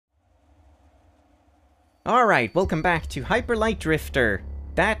Alright, welcome back to Hyper Light Drifter.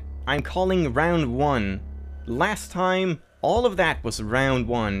 That I'm calling round 1. Last time, all of that was round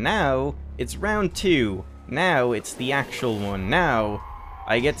 1. Now, it's round 2. Now, it's the actual one. Now,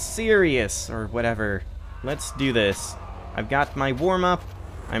 I get serious, or whatever. Let's do this. I've got my warm-up.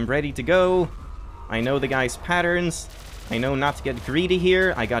 I'm ready to go. I know the guy's patterns. I know not to get greedy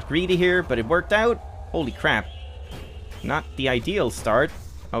here. I got greedy here, but it worked out. Holy crap. Not the ideal start.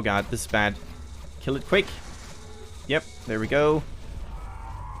 Oh god, this is bad. Kill it quick. Yep, there we go.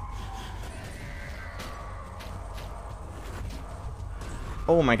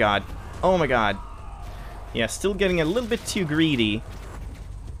 Oh my god. Oh my god. Yeah, still getting a little bit too greedy.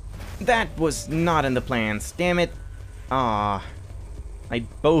 That was not in the plans. Damn it. Ah. I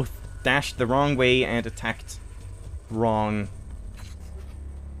both dashed the wrong way and attacked wrong.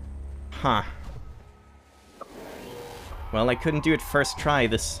 Huh. Well, I couldn't do it first try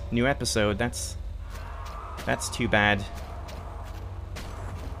this new episode. That's too bad.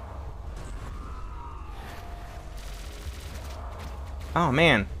 Oh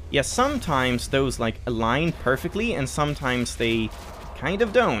man. Yeah, sometimes those like align perfectly and sometimes they kind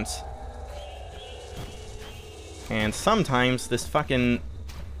of don't. And sometimes this fucking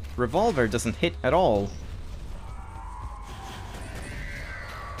revolver doesn't hit at all.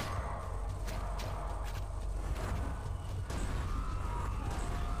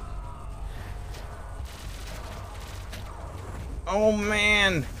 Oh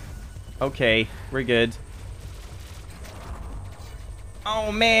man! Okay, we're good. Oh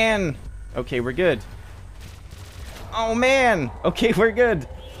man! Okay, we're good. Oh man! Okay, we're good!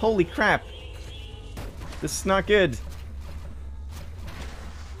 Holy crap! This is not good.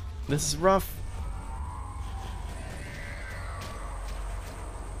 This is rough.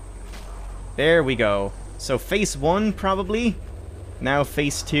 There we go. So phase 1 probably. Now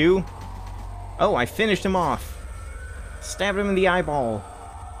phase 2. Oh, I finished him off. Stabbed him in the eyeball.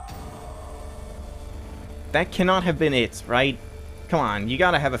 That cannot have been it, right? Come on, you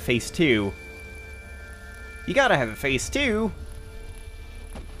gotta have a phase 2. You gotta have a phase 2.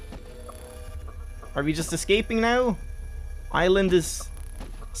 Are we just escaping now? Island is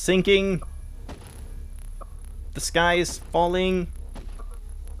sinking. The sky is falling.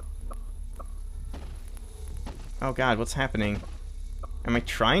 Oh god, what's happening? Am I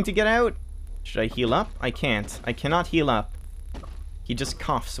trying to get out? Should I heal up? I can't. I cannot heal up. He just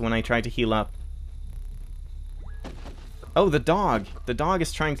coughs when I try to heal up. Oh, the dog! The dog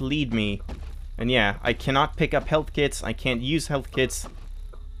is trying to lead me. And yeah, I cannot pick up health kits. I can't use health kits.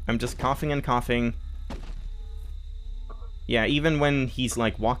 I'm just coughing and coughing. Yeah, even when he's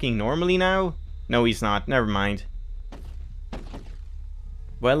like walking normally now? No, he's not. Never mind.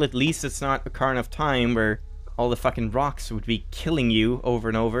 Well, at least it's not Ocarina of Time where all the fucking rocks would be killing you over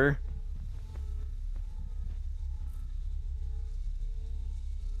and over.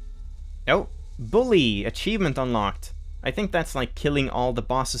 Oh, Bully! Achievement unlocked. I think that's like killing all the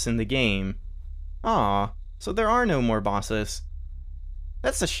bosses in the game. Ah, so there are no more bosses.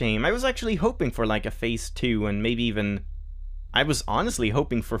 That's a shame. I was actually hoping for like a phase 2 and maybe even... I was honestly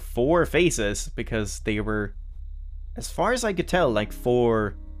hoping for 4 phases because they were... As far as I could tell, like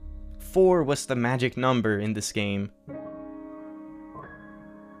 4 was the magic number in this game.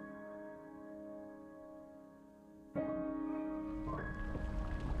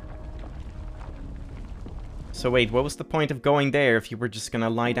 So wait, what was the point of going there if you were just gonna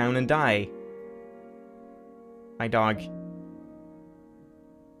lie down and die? Hi, dog.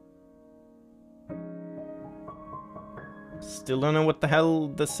 Still don't know what the hell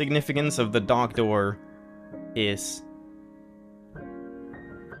the significance of the dog door is.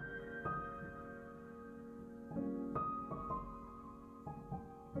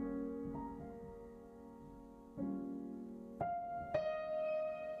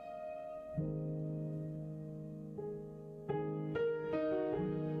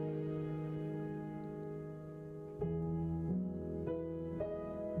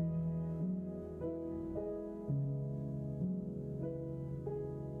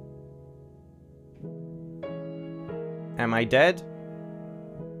 Am I dead?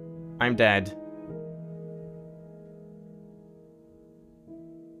 I'm dead.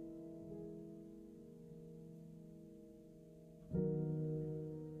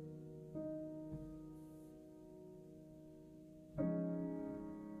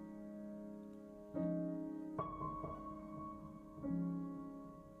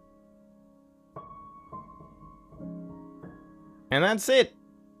 And that's it.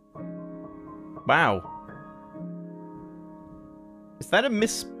 Wow. Is that a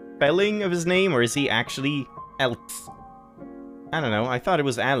misspelling of his name, or is he actually Alex? I don't know, I thought it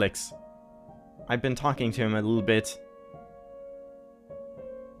was Alex. I've been talking to him a little bit.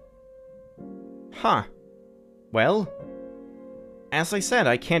 Huh. Well, as I said,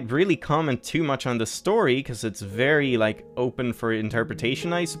 I can't really comment too much on the story, because it's very, like, open for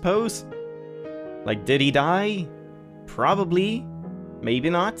interpretation, I suppose. Like, did he die? Probably. Maybe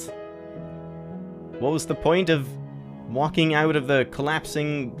not. What was the point of walking out of the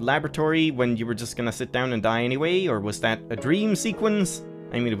collapsing laboratory when you were just gonna sit down and die anyway? Or was that a dream sequence?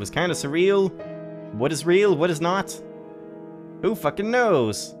 I mean, it was kind of surreal. What is real? What is not? Who fucking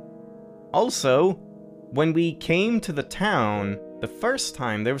knows? Also, when we came to the town the first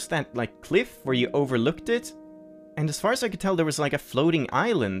time, there was that, like, cliff where you overlooked it. And as far as I could tell, there was, like, a floating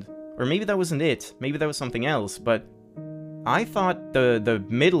island. Or maybe that wasn't it. Maybe that was something else. But I thought the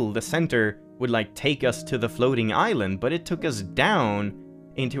middle, the center, would, like, take us to the floating island. But it took us down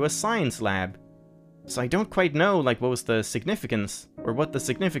into a science lab. So I don't quite know, like, what was the significance, or what the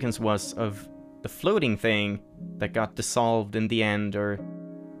significance was of the floating thing that got dissolved in the end, or...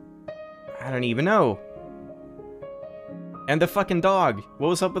 I don't even know. And the fucking dog! What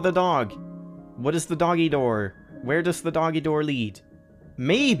was up with the dog? What is the doggy door? Where does the doggy door lead?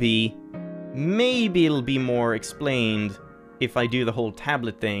 Maybe it'll be more explained if I do the whole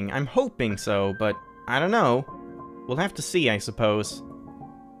tablet thing. I'm hoping so, but I don't know. We'll have to see, I suppose.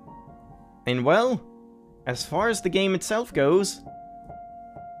 And well, as far as the game itself goes,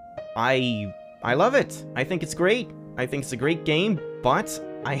 I love it. I think it's great. I think it's a great game, but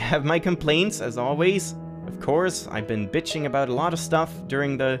I have my complaints, as always. Of course, I've been bitching about a lot of stuff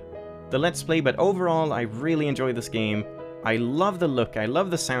during the Let's Play, but overall, I really enjoy this game. I love the look, I love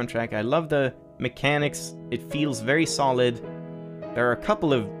the soundtrack, I love the mechanics. It feels very solid. There are a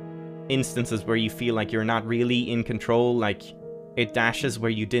couple of instances where you feel like you're not really in control, like it dashes where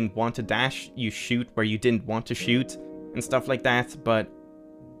you didn't want to dash, you shoot where you didn't want to shoot, and stuff like that, but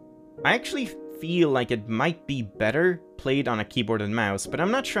I actually feel like it might be better played on a keyboard and mouse, but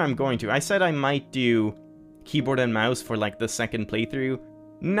I'm not sure I'm going to. I said I might do keyboard and mouse for, like, the second playthrough.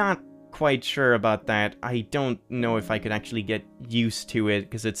 Not quite sure about that. I don't know if I could actually get used to it,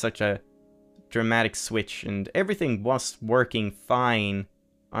 because it's such a dramatic switch, and everything was working fine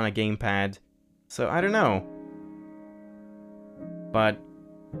on a gamepad. So, I don't know. But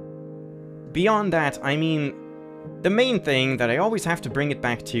beyond that, I mean, the main thing that I always have to bring it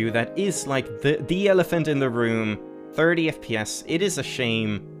back to, that is like the elephant in the room, 30 FPS, it is a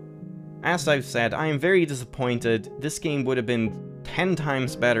shame. As I've said, I am very disappointed. This game would have been 10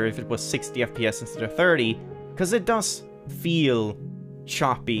 times better if it was 60 FPS instead of 30, because it does feel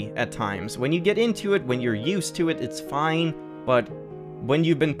choppy at times. When you get into it, when you're used to it, it's fine, but when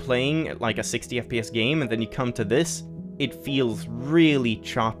you've been playing like a 60 FPS game and then you come to this, it feels really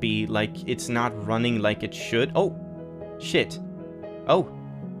choppy, like it's not running like it should. Oh, shit. Oh,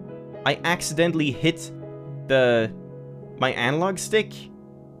 I accidentally hit my analog stick,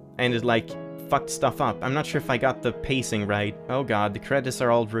 and it like fucked stuff up. I'm not sure if I got the pacing right. Oh god, the credits are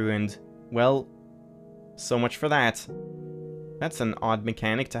all ruined. Well, so much for that. That's an odd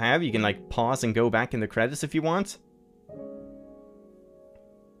mechanic to have. You can like pause and go back in the credits if you want.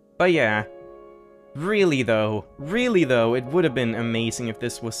 But yeah. Really though, it would have been amazing if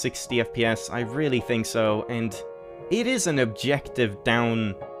this was 60 FPS, I really think so, and it is an objective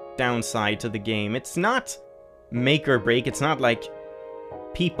downside to the game. It's not make or break, it's not like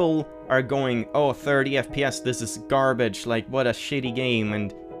people are going, oh, 30 FPS, this is garbage, like what a shitty game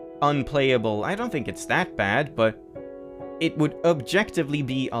and unplayable. I don't think it's that bad, but it would objectively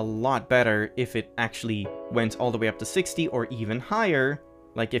be a lot better if it actually went all the way up to 60 or even higher,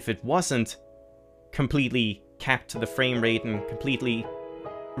 like if it wasn't completely capped to the frame rate and completely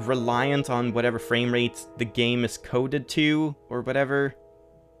reliant on whatever frame rate the game is coded to, or whatever.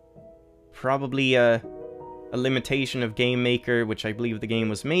 Probably a limitation of Game Maker, which I believe the game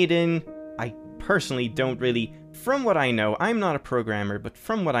was made in. I personally don't really, from what I know, I'm not a programmer, but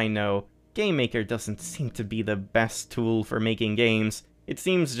from what I know, Game Maker doesn't seem to be the best tool for making games. It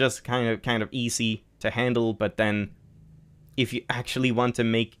seems just kind of easy to handle, but then if you actually want to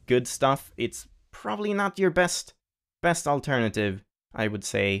make good stuff, it's probably not your best alternative, I would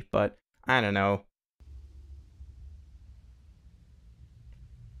say, but I don't know.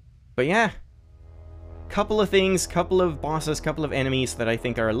 But yeah, couple of things, couple of bosses, couple of enemies that I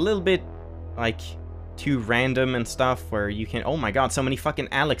think are a little bit, like, too random and stuff, where you can, oh my god, so many fucking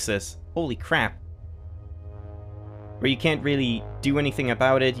Alexes, holy crap. Where you can't really do anything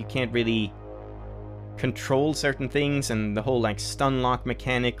about it, you can't really control certain things, and the whole like stun lock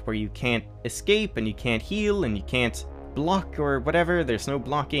mechanic where you can't escape and you can't heal and you can't block or whatever, there's no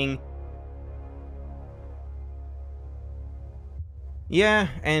blocking. Yeah,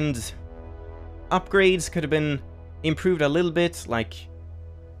 and upgrades could have been improved a little bit. Like,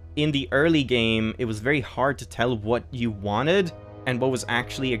 in the early game, it was very hard to tell what you wanted and what was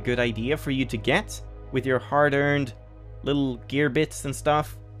actually a good idea for you to get with your hard-earned little gear bits and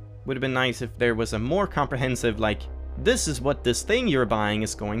stuff. Would have been nice if there was a more comprehensive, like, this is what this thing you're buying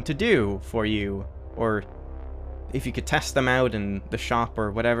is going to do for you. Or if you could test them out in the shop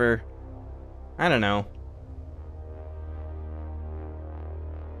or whatever. I don't know.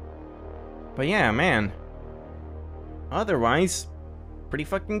 But yeah, man. Otherwise, pretty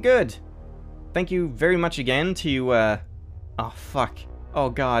fucking good. Thank you very much again to, oh, fuck. Oh,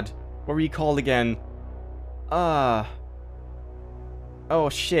 God. What were you called again? Oh,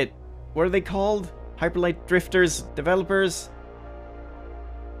 shit. What are they called? Hyperlight Drifters developers?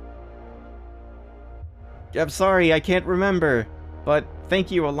 I'm sorry, I can't remember. But thank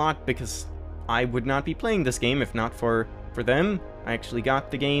you a lot, because I would not be playing this game if not for them. I actually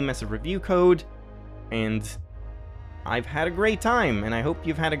got the game as a review code, and I've had a great time, and I hope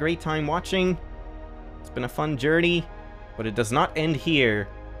you've had a great time watching. It's been a fun journey, but it does not end here,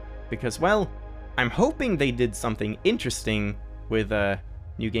 because, well, I'm hoping they did something interesting with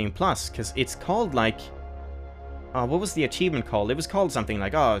New Game Plus, because it's called, like, what was the achievement called? It was called something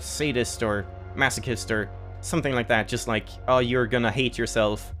like, oh, sadist or masochist or something like that, just like, oh, you're gonna hate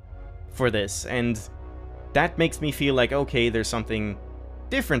yourself for this, and that makes me feel like, okay, there's something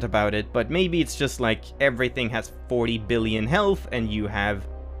different about it, but maybe it's just like everything has 40 billion health and you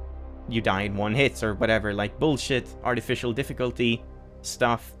die in one hit or whatever, like bullshit artificial difficulty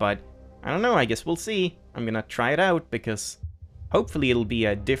stuff. But I don't know, I guess we'll see. I'm gonna try it out because hopefully it'll be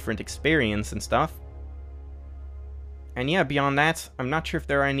a different experience and stuff. And yeah, beyond that, I'm not sure if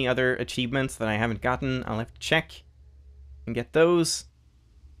there are any other achievements that I haven't gotten. I'll have to check and get those.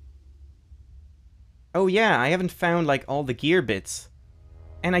 Oh yeah, I haven't found like all the gear bits.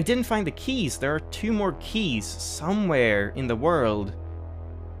 And I didn't find the keys. There are 2 more keys somewhere in the world.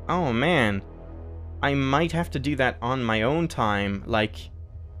 Oh man. I might have to do that on my own time. Like,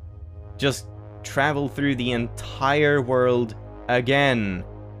 just travel through the entire world again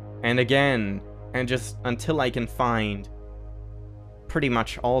and again. And just until I can find pretty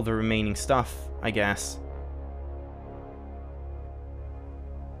much all the remaining stuff, I guess.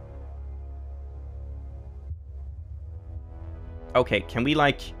 Okay, can we,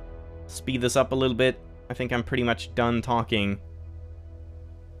 like, speed this up a little bit? I think I'm pretty much done talking.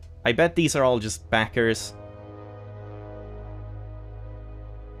 I bet these are all just backers.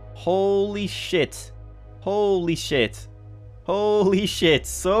 Holy shit. Holy shit. Holy shit,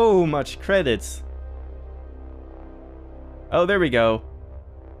 so much credits. Oh, there we go.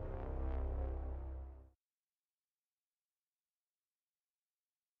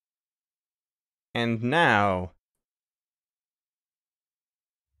 And now...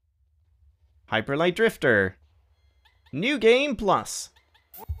 Hyperlight Drifter. New Game Plus.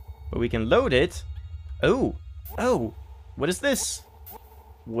 But we can load it. Oh. Oh. What is this?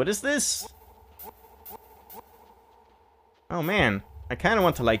 What is this? Oh man. I kind of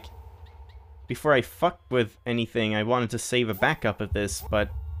want to, like... Before I fuck with anything, I wanted to save a backup of this, but...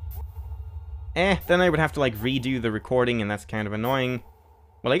 then I would have to, like, redo the recording, and that's kind of annoying.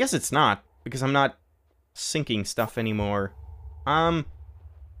 Well, I guess it's not, because I'm not syncing stuff anymore.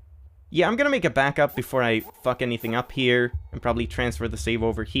 Yeah, I'm gonna make a backup before I fuck anything up here, and probably transfer the save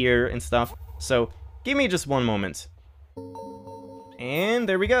over here and stuff. So, give me just one moment. And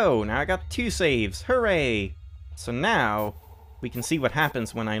there we go, now I got 2 saves, hooray! So now, we can see what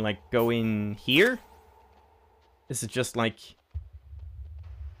happens when I, like, go in here. This is just like...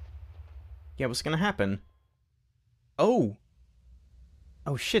 Yeah, what's gonna happen? Oh!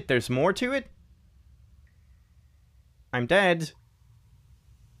 Oh shit, there's more to it? I'm dead.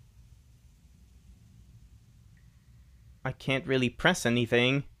 I can't really press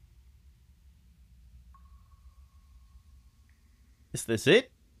anything. Is this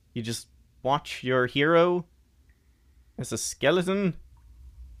it? You just watch your hero as a skeleton?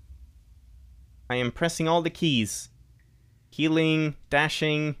 I am pressing all the keys. Healing,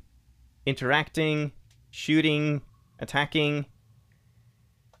 dashing, interacting, shooting, attacking.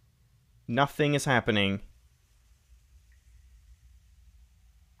 Nothing is happening.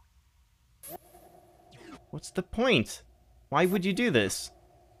 What's the point? Why would you do this?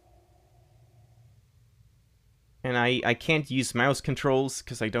 And I can't use mouse controls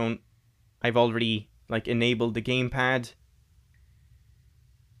because I've already, like, enabled the gamepad.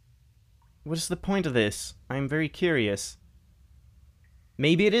 What is the point of this? I'm very curious.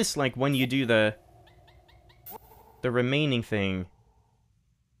 Maybe it is like when you do the remaining thing.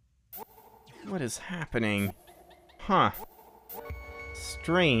 What is happening? Huh.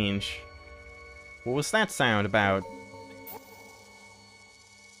 Strange. What was that sound about?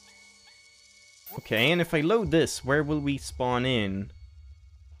 Okay, and if I load this, where will we spawn in?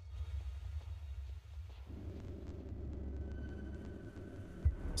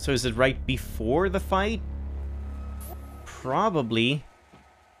 So is it right before the fight? Probably.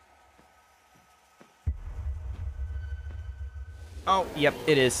 Oh, yep,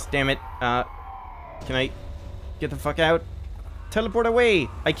 it is. Damn it. Can I get the fuck out? Teleport away!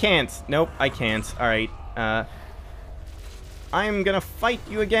 I can't. Nope, I can't. Alright, I'm gonna fight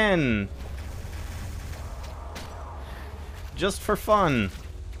you again! Just for fun.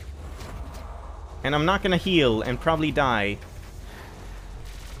 And I'm not gonna heal and probably die.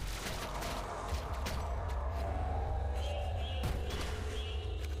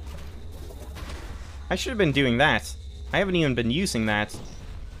 I should have been doing that. I haven't even been using that.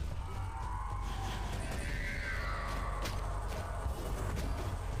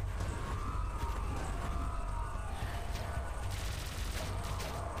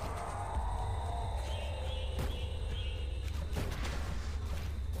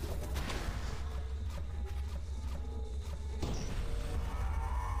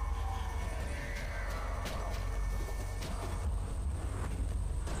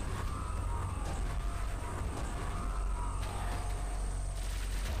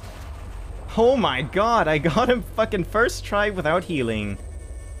 Oh my god, I got him fucking first try without healing.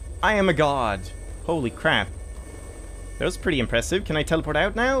 I am a god. Holy crap. That was pretty impressive. Can I teleport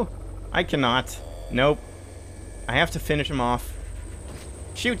out now? I cannot. Nope. I have to finish him off.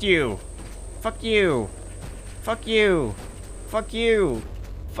 Shoot you! Fuck you! Fuck you! Fuck you!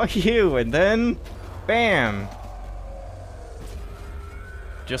 Fuck you! And then... bam!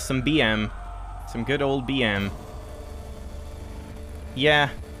 Just some BM. Some good old BM. Yeah.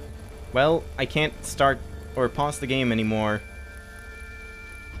 Well, I can't start or pause the game anymore.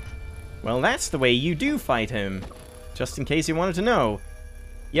 Well, that's the way you do fight him. Just in case you wanted to know.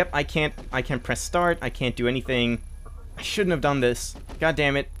 Yep, I can't press start, I can't do anything. I shouldn't have done this. God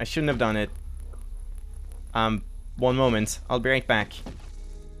damn it, I shouldn't have done it. One moment, I'll be right back.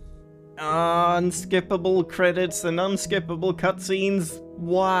 Unskippable credits and unskippable cutscenes.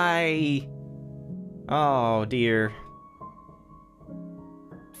 Why? Oh dear.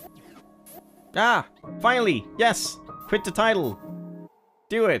 Ah! Finally! Yes! Quit the title!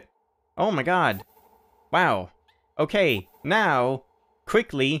 Do it! Oh my god. Wow. Okay, now,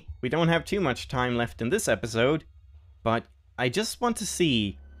 quickly, we don't have too much time left in this episode, but I just want to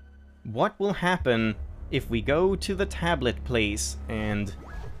see what will happen if we go to the tablet place and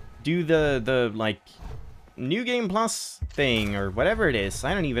do the like, New Game Plus thing, or whatever it is.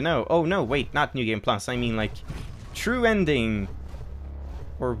 I don't even know. Oh no, wait, not New Game Plus, I mean like, True Ending.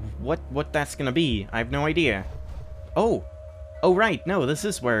 Or what that's gonna be. I have no idea. Oh! Oh right, no, this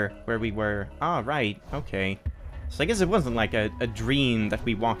is where we were. Ah, right, okay. So I guess it wasn't like a dream that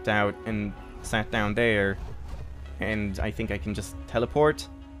we walked out and sat down there. And I think I can just teleport.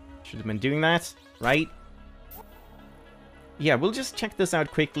 Should have been doing that, right? Yeah, we'll just check this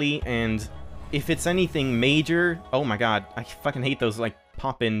out quickly, and if it's anything major... Oh my god, I fucking hate those, like,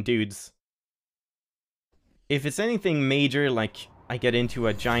 pop-in dudes. If it's anything major, like, I get into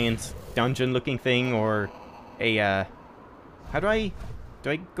a giant dungeon-looking thing, or a, how do I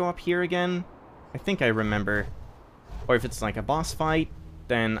go up here again? I think I remember. Or if it's like a boss fight,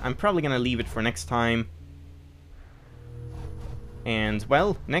 then I'm probably gonna leave it for next time. And,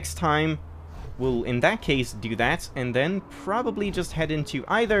 well, next time, we'll, in that case, do that, and then probably just head into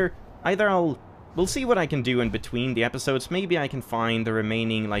either we'll see what I can do in between the episodes. Maybe I can find the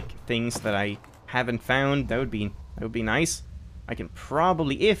remaining, like, things that I haven't found. That would be nice. I can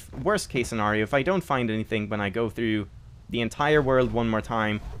probably, if, worst case scenario, if I don't find anything when I go through the entire world one more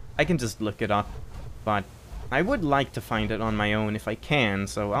time, I can just look it up. But I would like to find it on my own if I can,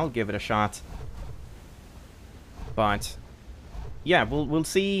 so I'll give it a shot. But yeah, we'll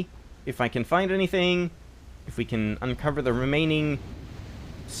see if I can find anything, if we can uncover the remaining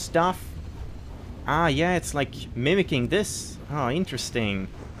stuff. Ah, yeah, it's like mimicking this. Oh, interesting.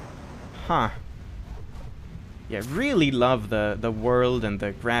 Huh. Yeah, really love the world and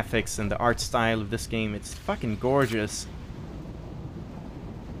the graphics and the art style of this game. It's fucking gorgeous.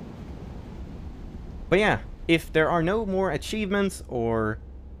 But yeah, if there are no more achievements or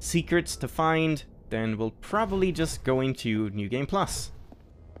secrets to find, then we'll probably just go into New Game Plus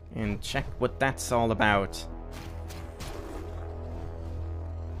and check what that's all about.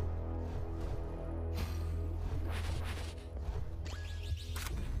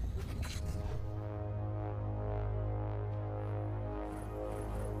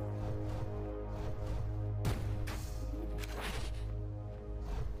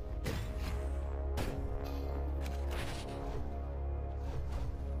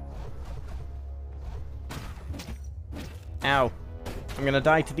 Ow. I'm gonna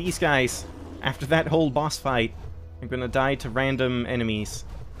die to these guys. After that whole boss fight, I'm gonna die to random enemies.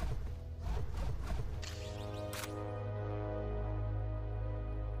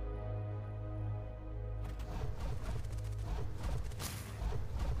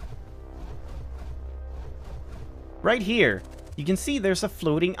 Right here, you can see there's a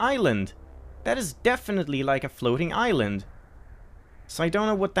floating island. That is definitely like a floating island. So I don't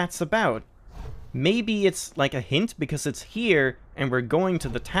know what that's about. Maybe it's like a hint because it's here and we're going to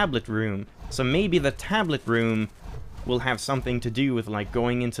the tablet room. So maybe the tablet room will have something to do with like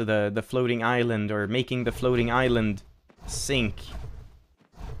going into the floating island or making the floating island sink.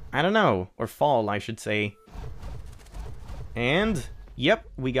 I don't know. Or fall, I should say. And, yep,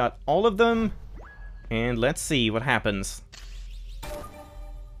 we got all of them. And let's see what happens.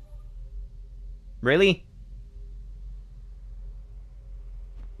 Really?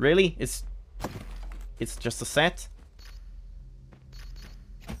 Really? It's just a set?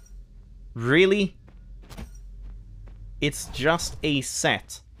 Really? It's just a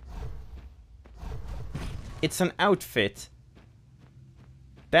set. It's an outfit.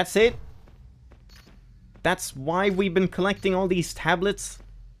 That's it? That's why we've been collecting all these tablets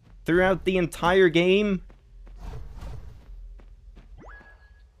throughout the entire game?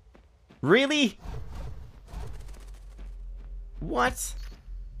 Really? What?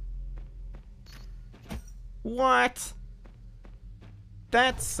 What?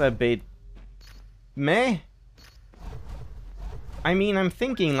 That's a bit meh. I mean, I'm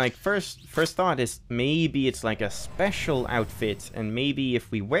thinking like first thought is maybe it's like a special outfit, and maybe if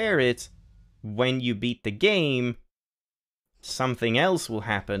we wear it when you beat the game, something else will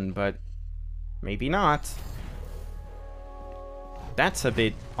happen, but maybe not. That's a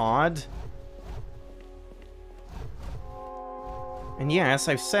bit odd. And yeah, as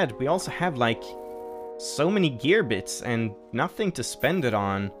I've said, we also have like so many gear bits and nothing to spend it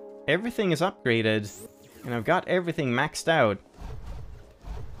on. Everything is upgraded, and I've got everything maxed out.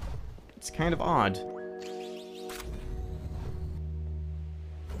 It's kind of odd.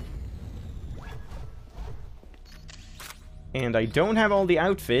 And I don't have all the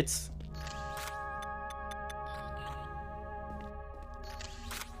outfits.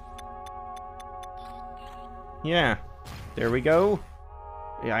 Yeah, there we go.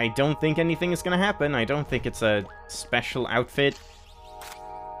 I don't think anything is gonna happen. I don't think it's a special outfit.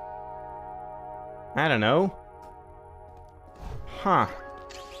 I don't know. Huh.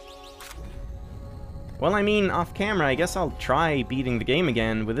 Well, I mean, off camera, I guess I'll try beating the game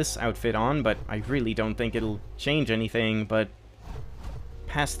again with this outfit on, but I really don't think it'll change anything. But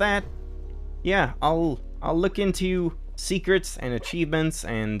past that, yeah, I'll look into secrets and achievements,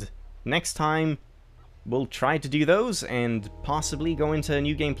 and next time we'll try to do those and possibly go into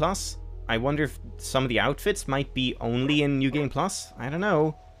New Game Plus. I wonder if some of the outfits might be only in New Game Plus. I don't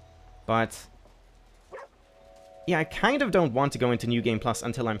know. But yeah, I kind of don't want to go into New Game Plus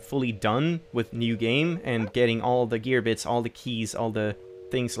until I'm fully done with New Game and getting all the gear bits, all the keys, all the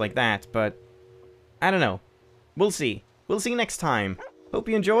things like that. But I don't know. We'll see. We'll see next time. Hope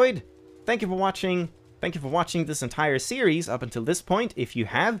you enjoyed. Thank you for watching. Thank you for watching this entire series up until this point, if you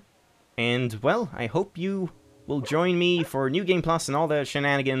have. And, well, I hope you will join me for New Game Plus and all the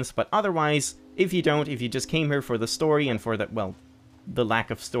shenanigans, but otherwise, if you don't, if you just came here for the story and for the, well, the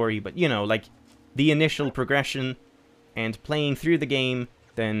lack of story, but, you know, like, the initial progression and playing through the game,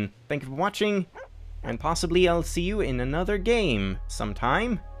 then thank you for watching, and possibly I'll see you in another game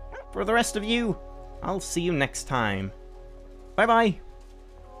sometime. For the rest of you, I'll see you next time. Bye-bye!